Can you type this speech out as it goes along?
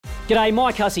G'day,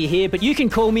 Mike Hussey here, but you can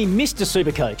call me Mr.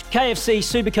 Supercoach. KFC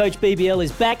Supercoach BBL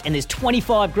is back and there's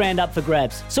 25 grand up for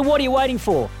grabs. So what are you waiting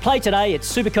for? Play today at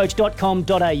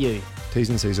supercoach.com.au. T's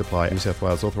and C's apply. New South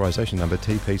Wales authorisation number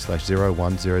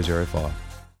TP/01005.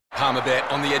 Palmerbet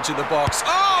on the edge of the box.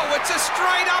 Oh, it's a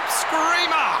straight-up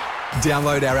screamer!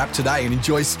 Download our app today and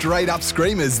enjoy straight-up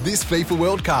screamers this FIFA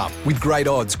World Cup with great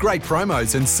odds, great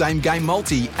promos and same-game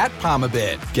multi at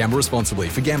Palmerbet. Gamble responsibly.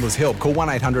 For Gamblers' Help, call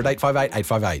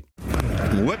 1-800-858-858.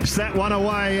 Whips that one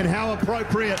away, and how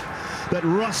appropriate that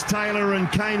Ross Taylor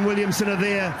and Kane Williamson are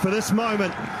there for this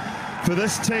moment, for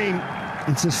this team.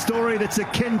 It's a story that's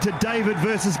akin to David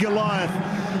versus Goliath,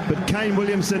 but Kane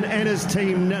Williamson and his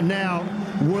team now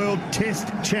World Test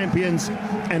champions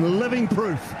and living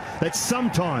proof that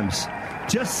sometimes,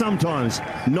 just sometimes,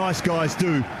 nice guys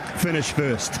do finish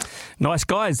first. Nice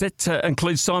guys. That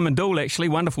includes Simon Doull, actually.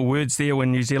 Wonderful words there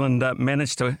when New Zealand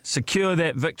managed to secure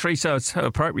that victory. So it's so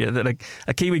appropriate that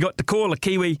a Kiwi got to call a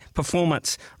Kiwi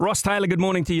performance. Ross Taylor, good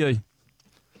morning to you.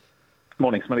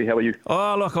 Morning, Smithy. How are you?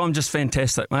 Oh, look, I'm just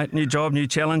fantastic, mate. New job, new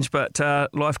challenge, but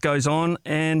life goes on.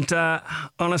 And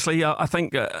honestly, I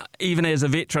think even as a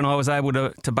veteran, I was able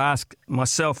to bask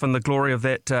myself in the glory of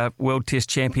that World Test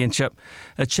Championship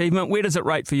achievement. Where does it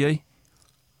rate for you?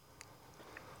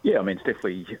 Yeah, I mean, it's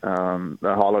definitely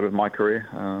the highlight of my career.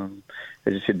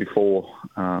 As you said before,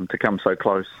 to come so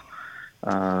close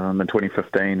in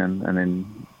 2015 and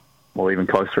then, well, even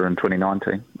closer in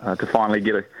 2019, to finally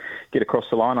get across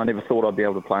the line. I never thought I'd be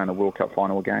able to play in a World Cup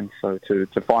final again. So to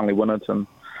finally win it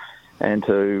and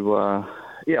to,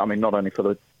 I mean, not only for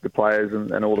the players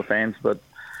and all the fans, but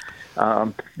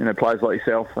players like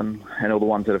yourself and all the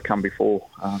ones that have come before.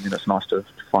 It's nice to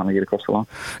finally get across the line.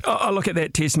 I look at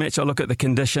that Test match. I look at the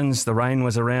conditions. The rain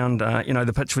was around.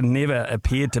 The pitch would never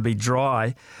appeared to be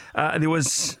dry. There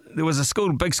was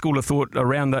a big school of thought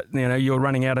around that. You're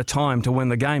running out of time to win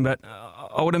the game, but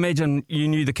I would imagine you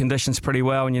knew the conditions pretty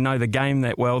well, and you know the game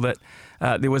that well. That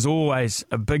there was always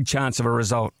a big chance of a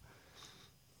result.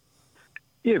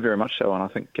 Yeah, very much so, and I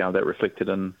think that reflected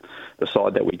in the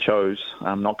side that we chose,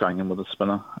 not going in with a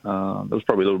spinner. It was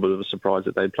probably a little bit of a surprise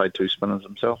that they'd played two spinners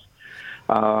themselves.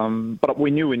 But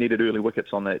we knew we needed early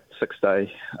wickets on that 6th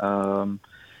day,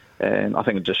 and I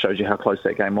think it just shows you how close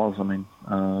that game was. I mean,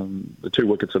 the 2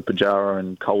 wickets of Pujara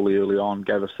and Kohli early on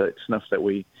gave us that sniff that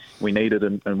we needed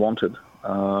and wanted.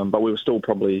 But we were still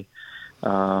probably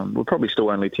still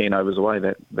only 10 overs away,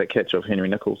 that catch of Henry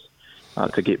Nicholls.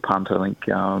 To get punt, I think,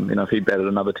 if he'd batted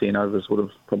another 10 overs,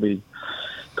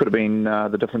 could have been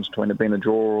the difference between it being a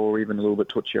draw or even a little bit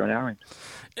twitchier on our end.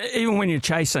 Even when you're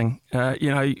chasing,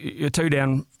 you're 2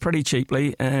 down pretty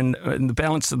cheaply, and the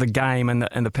balance of the game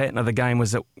and the pattern of the game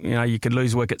was that you could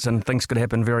lose wickets and things could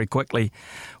happen very quickly.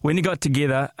 When you got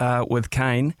together with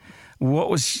Kane, what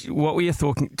were you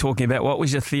talking about? What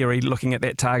was your theory looking at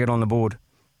that target on the board?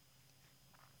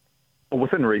 Well,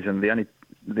 within reason, the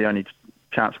only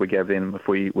chance we gave them if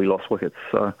we lost wickets.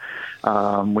 So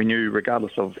we knew,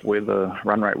 regardless of where the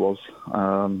run rate was,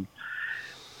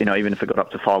 even if it got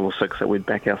up to 5 or 6, that we'd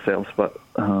back ourselves. But,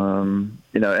 Ashwin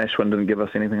didn't give us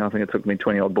anything. I think it took me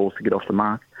 20-odd balls to get off the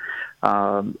mark.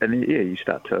 And then, you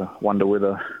start to wonder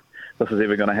whether this is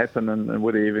ever going to happen and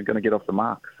whether you're ever going to get off the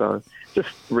mark. So just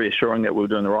reassuring that we were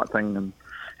doing the right thing.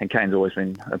 And Kane's always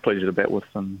been a pleasure to bat with.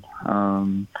 And,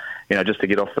 just to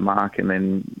get off the mark and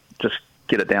then just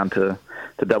get it down to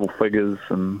double figures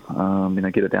and,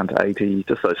 get it down to 80,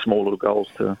 just those small little goals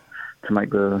to make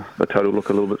the total look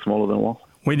a little bit smaller than it was.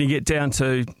 When you get down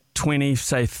to 20,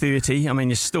 say 30,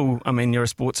 you're a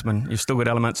sportsman. You've still got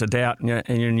elements of doubt, and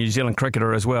you're a New Zealand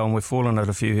cricketer as well, and we've fallen at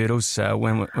a few hurdles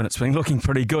when it's been looking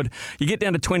pretty good. You get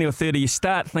down to 20 or 30, you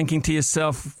start thinking to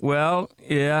yourself, well,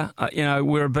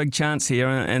 we're a big chance here,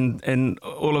 and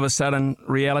all of a sudden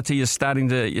reality is starting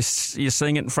to, you're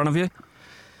seeing it in front of you?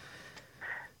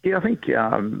 Yeah, I think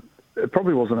it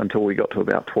probably wasn't until we got to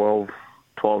about 12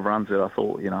 runs that I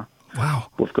thought, wow,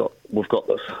 we've got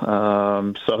this.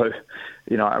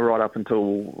 Right up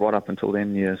until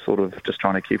then, you're sort of just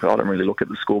trying to keep it. I don't really look at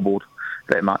the scoreboard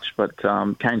that much, but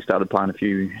Kane started playing a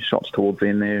few shots towards the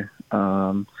end there,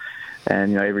 and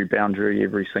every boundary,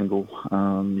 every single,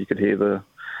 you could hear the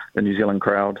New Zealand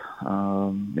crowd.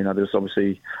 There's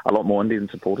obviously a lot more Indian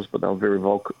supporters, but they were very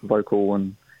vocal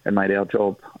and made our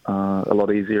job a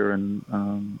lot easier. And,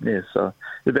 so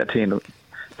about 12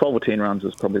 or 10 runs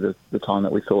was probably the time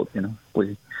that we thought,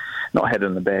 we not had it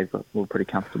in the bag, but we were pretty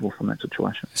comfortable from that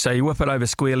situation. So you whip it over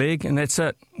square leg, and that's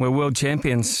it. We're world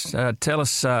champions. Tell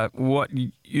us what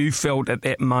you felt at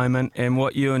that moment and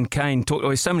what you and Kane talked.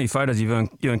 There's so many photos of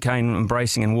you and Kane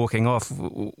embracing and walking off.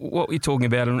 What were you talking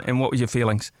about, and what were your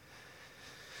feelings?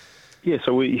 Yeah,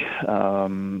 so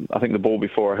I think the ball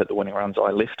before I hit the winning runs,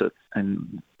 I left it,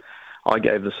 and I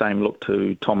gave the same look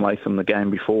to Tom Latham the game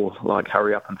before, like,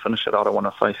 hurry up and finish it. I don't want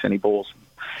to face any balls.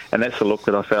 And that's the look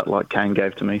that I felt like Kane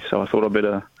gave to me, so I thought I'd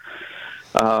better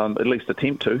at least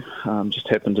attempt to. Just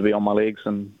happened to be on my legs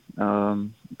and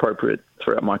appropriate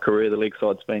throughout my career. The leg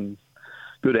side's been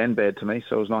good and bad to me,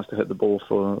 so it was nice to hit the ball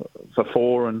for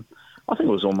four, and I think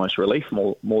it was almost relief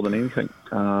more than anything.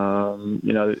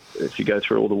 If you go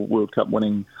through all the World Cup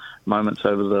winning moments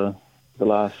over the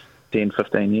last 10,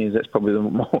 15 years, that's probably the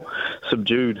more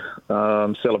subdued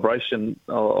celebration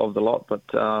of the lot. But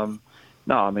no,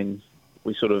 I mean,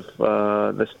 we sort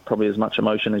of, there's probably as much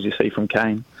emotion as you see from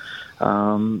Kane.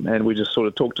 And we just sort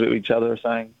of talked to each other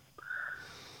saying,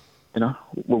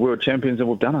 we're world champions and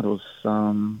we've done it. It was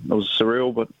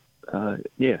surreal, but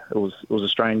it was a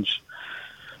strange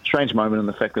moment in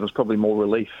the fact that it was probably more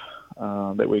relief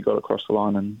that we got across the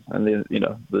line, and then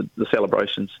the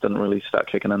celebrations didn't really start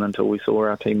kicking in until we saw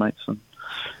our teammates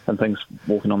and things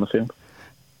walking on the field.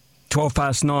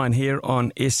 9:12 here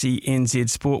on SENZ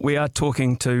Sport. We are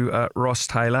talking to Ross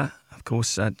Taylor, of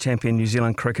course, champion New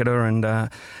Zealand cricketer, and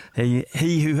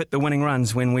he who hit the winning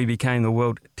runs when we became the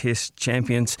World Test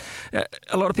Champions.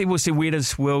 A lot of people say, where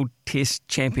does World Test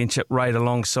Championship rate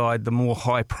alongside the more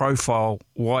high-profile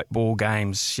white ball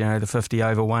games, the 50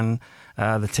 over one,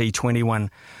 the T20 one?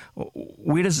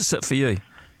 Where does it sit for you?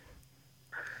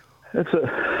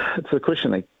 It's a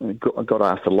question I got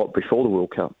asked a lot before the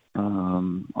World Cup.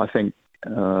 I think,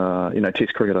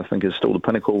 Test cricket, I think, is still the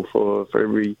pinnacle for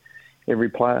every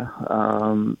player,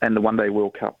 and the One-Day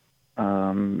World Cup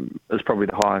is probably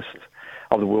the highest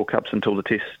of the World Cups until the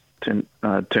Test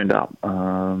turned up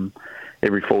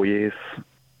every 4 years.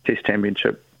 Test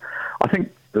Championship. I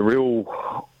think the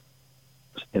real,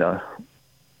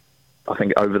 I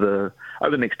think over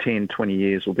the next 10, 20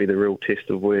 years will be the real test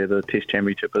of where the Test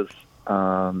Championship is.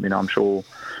 I'm sure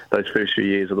those first few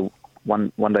years of the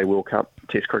One-Day World Cup,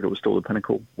 Test cricket was still the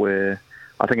pinnacle, where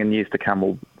I think in years to come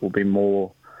will be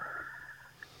more,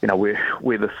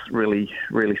 where this really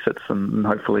sits, and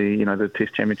hopefully, the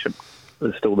Test Championship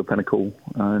is still the pinnacle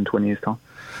in 20 years' time.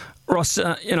 Ross,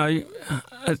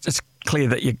 it's clear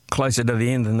that you're closer to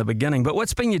the end than the beginning, but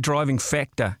what's been your driving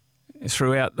factor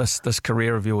throughout this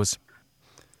career of yours?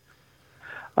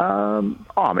 I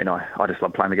just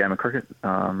love playing the game of cricket,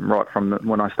 right from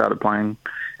when I started playing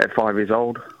at 5 years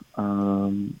old.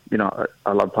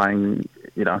 I love playing,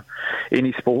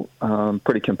 any sport.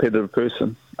 Pretty competitive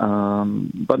person.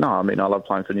 But no, I love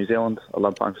playing for New Zealand. I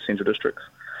love playing for Central Districts.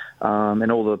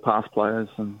 And all the past players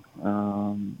and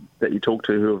that you talk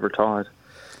to who have retired,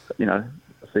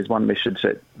 if there's one message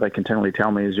that they continually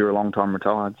tell me is you're a long time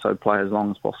retired, so play as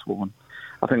long as possible. And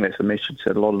I think that's the message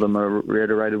that a lot of them are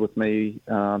reiterated with me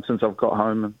since I've got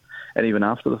home and even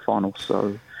after the final.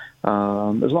 So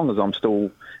as long as I'm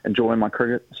still enjoying my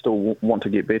cricket, still want to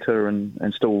get better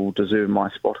and still deserve my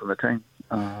spot in the team,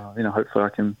 hopefully I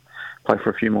can play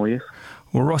for a few more years.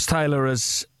 Well, Ross Taylor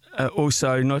is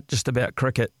also not just about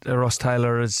cricket. Ross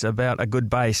Taylor is about a good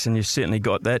base, and you've certainly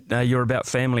got that. You're about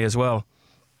family as well.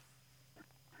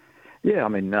 Yeah,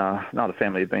 the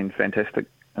family have been fantastic.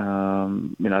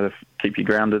 They keep you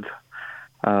grounded.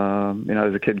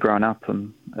 As a kid growing up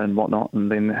and whatnot,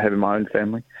 and then having my own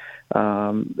family.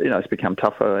 It's become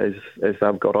tougher as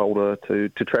they've got older to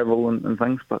travel and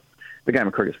things, but the game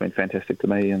of cricket's been fantastic to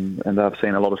me, and they've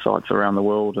seen a lot of sites around the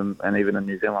world and even in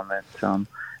New Zealand that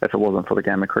if it wasn't for the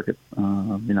game of cricket,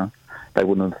 they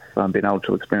wouldn't have been able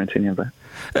to experience any of that.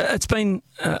 It's been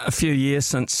a few years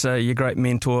since your great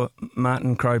mentor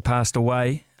Martin Crowe passed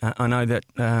away. I know that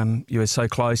you were so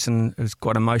close, and it was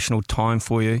quite an emotional time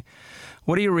for you.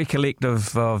 What do you recollect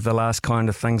of the last kind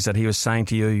of things that he was saying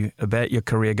to you about your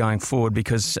career going forward?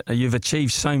 Because you've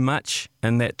achieved so much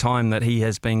in that time that he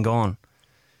has been gone.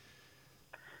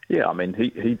 Yeah,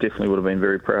 he definitely would have been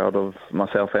very proud of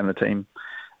myself and the team,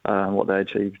 what they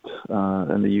achieved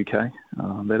in the UK.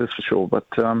 That is for sure. But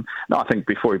no, I think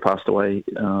before he passed away,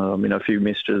 a few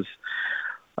messages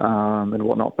and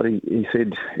whatnot. But he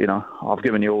said, I've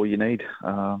given you all you need.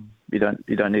 You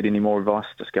don't need any more advice.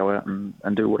 Just go out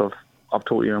and do what I've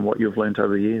taught you and what you've learned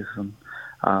over the years. And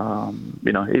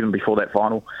even before that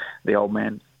final, the old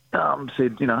man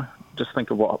said, just think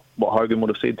of what Hogan would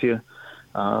have said to you.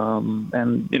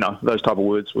 And those type of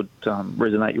words would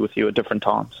resonate with you at different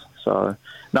times. So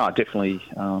no, definitely,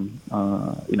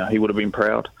 he would have been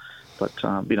proud. But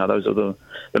those are the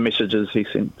messages he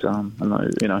sent,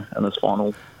 in this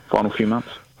final few months.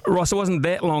 Ross, it wasn't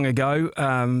that long ago,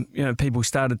 people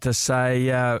started to say,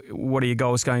 what are your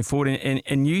goals going forward?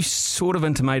 And you sort of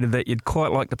intimated that you'd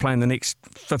quite like to play in the next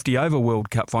 50 over World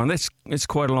Cup final. That's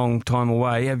quite a long time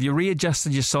away. Have you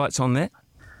readjusted your sights on that?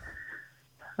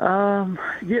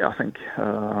 I think,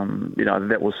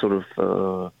 that was sort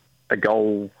of a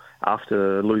goal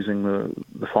after losing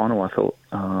the final. I thought,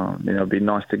 it'd be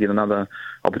nice to get another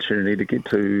opportunity to get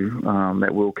to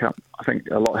that World Cup. I think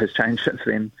a lot has changed since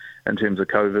then in terms of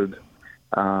COVID,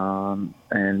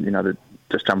 and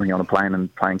just jumping on a plane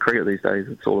and playing cricket these days.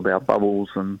 It's all about bubbles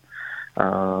and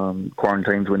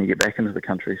quarantines when you get back into the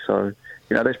country. So,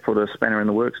 that's put a spanner in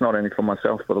the works, not only for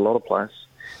myself but a lot of players.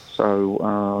 So,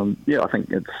 I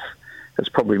think it's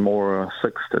probably more a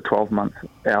 6 to 12 months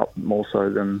out, more so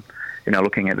than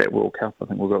looking at that World Cup. I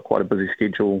think we've got quite a busy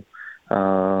schedule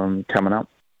coming up.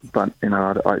 But,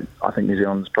 I think New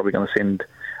Zealand's probably going to send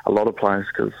a lot of players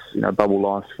because, bubble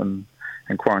life and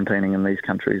quarantining in these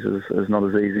countries is not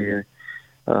as easy,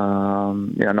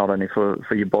 not only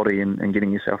for your body and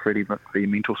getting yourself ready, but for your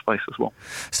mental space as well.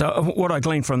 So what I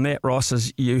glean from that, Ross,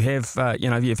 is you have,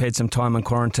 you've had some time in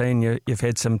quarantine, you've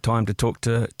had some time to talk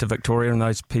to Victoria and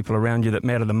those people around you that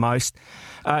matter the most.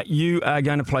 You are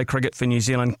going to play cricket for New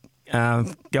Zealand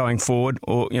going forward,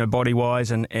 or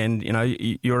body-wise, and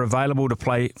you're available to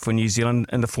play for New Zealand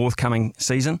in the forthcoming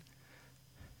season?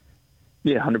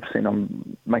 Yeah, 100%.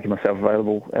 I'm making myself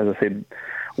available. As I said,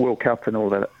 World Cup and all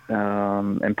that,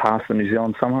 and past the New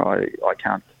Zealand summer, I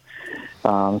can't.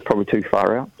 It's probably too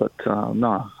far out, but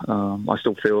I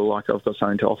still feel like I've got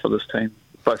something to offer this team,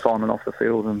 both on and off the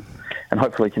field, and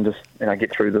hopefully can just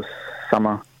get through this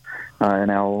summer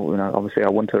and obviously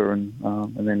our winter, and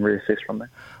then reassess from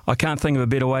there. I can't think of a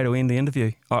better way to end the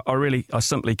interview. I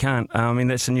simply can't.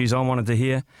 That's the news I wanted to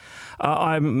hear.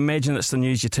 I imagine it's the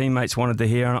news your teammates wanted to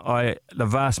hear. The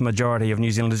vast majority of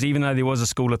New Zealanders, even though there was a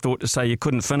school of thought to say you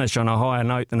couldn't finish on a higher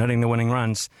note than hitting the winning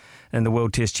runs in the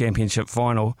World Test Championship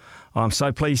final, I'm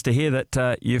so pleased to hear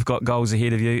that you've got goals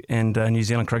ahead of you, and New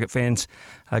Zealand cricket fans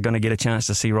are going to get a chance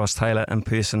to see Ross Taylor in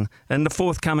person in the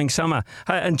forthcoming summer.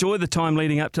 Hey, enjoy the time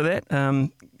leading up to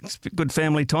that. It's good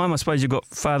family time. I suppose you've got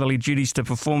fatherly duties to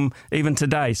perform even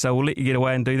today, so we'll let you get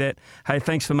away and do that. Hey,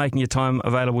 thanks for making your time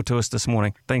available to us this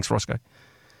morning. Thanks, Roscoe.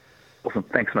 Awesome.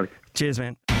 Thanks, mate. Cheers,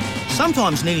 man.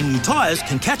 Sometimes needing new tyres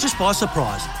can catch us by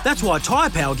surprise. That's why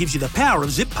Tyre Power gives you the power of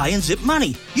Zip Pay and Zip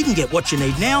Money. You can get what you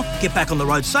need now, get back on the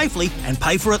road safely and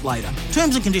pay for it later.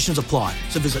 Terms and conditions apply.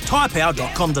 So visit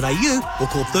tyrepower.com.au or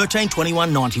call 13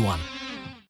 21 91.